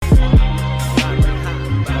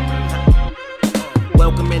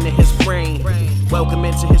brain. Welcome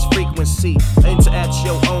into his frequency. Enter at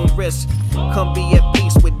your own risk. Come be at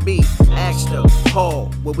peace with me. Ask the Hall,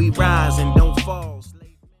 where we rise and don't fall.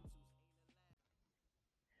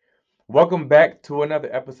 Welcome back to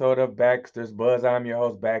another episode of Baxter's Buzz. I'm your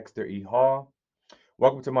host, Baxter E. Hall.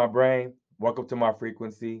 Welcome to my brain. Welcome to my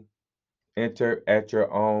frequency. Enter at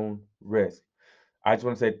your own risk. I just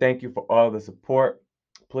want to say thank you for all the support.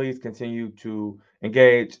 Please continue to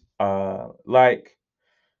engage, like,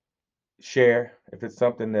 share if it's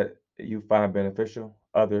something that you find beneficial.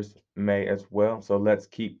 Others may as well. So let's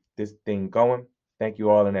keep this thing going. Thank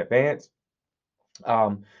you all in advance.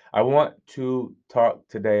 I want to talk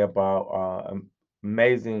today about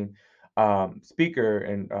amazing speaker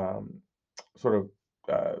and sort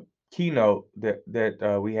of keynote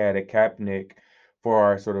that we had at Capnic for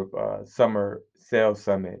our sort of summer sales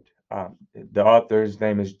summit. The author's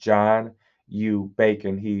name is John U.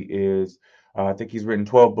 Bacon. He is, I think he's written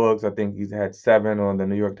 12 books. I think he's had 7 on the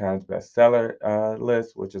New York Times bestseller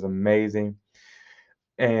list, which is amazing.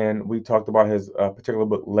 And we talked about his particular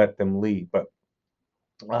book, Let Them Lead. But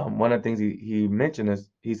one of the things he mentioned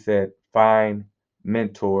is he said, find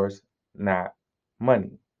mentors, not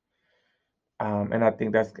money. And I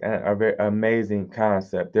think that's a very amazing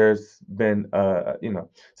concept. There's been,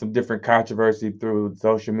 some different controversy through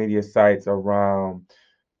social media sites around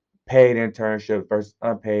paid internships versus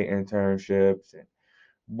unpaid internships, and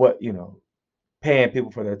what paying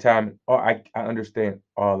people for their time. Oh, I understand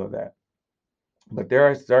all of that, but there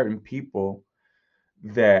are certain people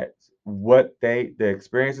that the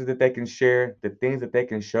experiences that they can share, the things that they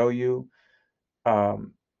can show you,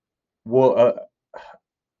 um, will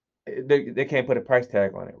they can't put a price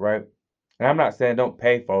tag on it, right? And I'm not saying don't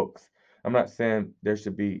pay folks. I'm not saying there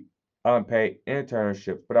should be unpaid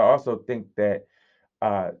internships, but I also think that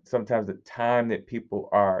sometimes the time that people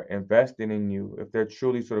are investing in you, if they're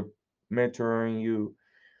truly sort of mentoring you,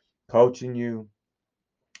 coaching you,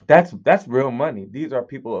 that's real money. These are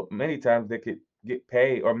people many times that could get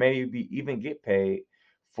paid or maybe even get paid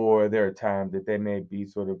for their time that they may be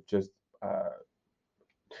sort of just uh,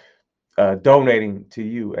 donating to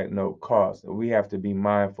you at no cost. We have to be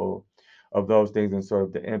mindful of those things and sort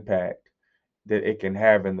of the impact that it can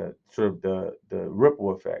have in the sort of the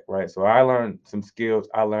ripple effect, right? So I learned some skills,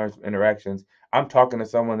 I learned some interactions. I'm talking to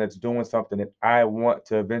someone that's doing something that I want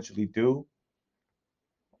to eventually do.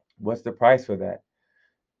 What's the price for that?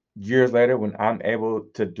 Years later, when I'm able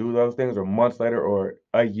to do those things, or months later, or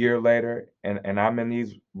a year later, and I'm in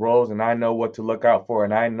these roles, and I know what to look out for,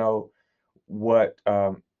 and I know what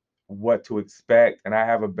what to expect, and I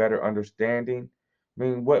have a better understanding. I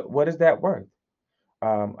mean, what is that worth?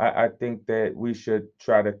 I think that we should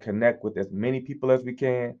try to connect with as many people as we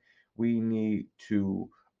can. We need to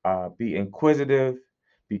be inquisitive,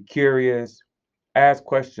 be curious, ask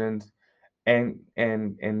questions, and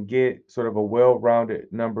get sort of a well-rounded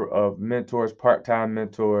number of mentors, part-time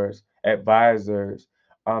mentors, advisors,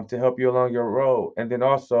 to help you along your road. And then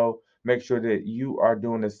also make sure that you are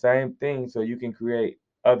doing the same thing so you can create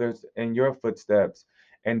others in your footsteps,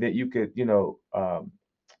 and that you could,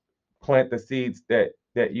 plant the seeds that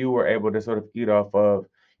you were able to sort of eat off of.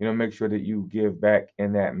 Make sure that you give back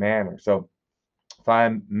in that manner. So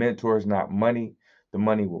find mentors, not money. The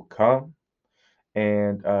money will come.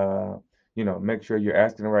 And make sure you're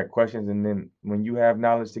asking the right questions, and then when you have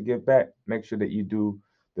knowledge to give back, make sure that you do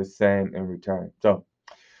the same in return. So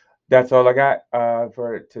that's all I got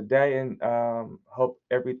for today, and hope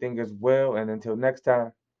everything is well, and until next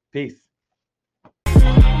time, peace.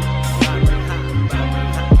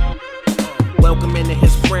 Welcome into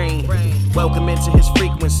his brain. Welcome into his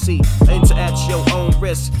frequency. Enter at your own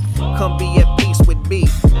risk. Come be at peace with me.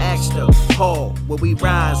 Ask the Hall, where we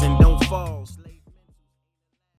rise and don't fall.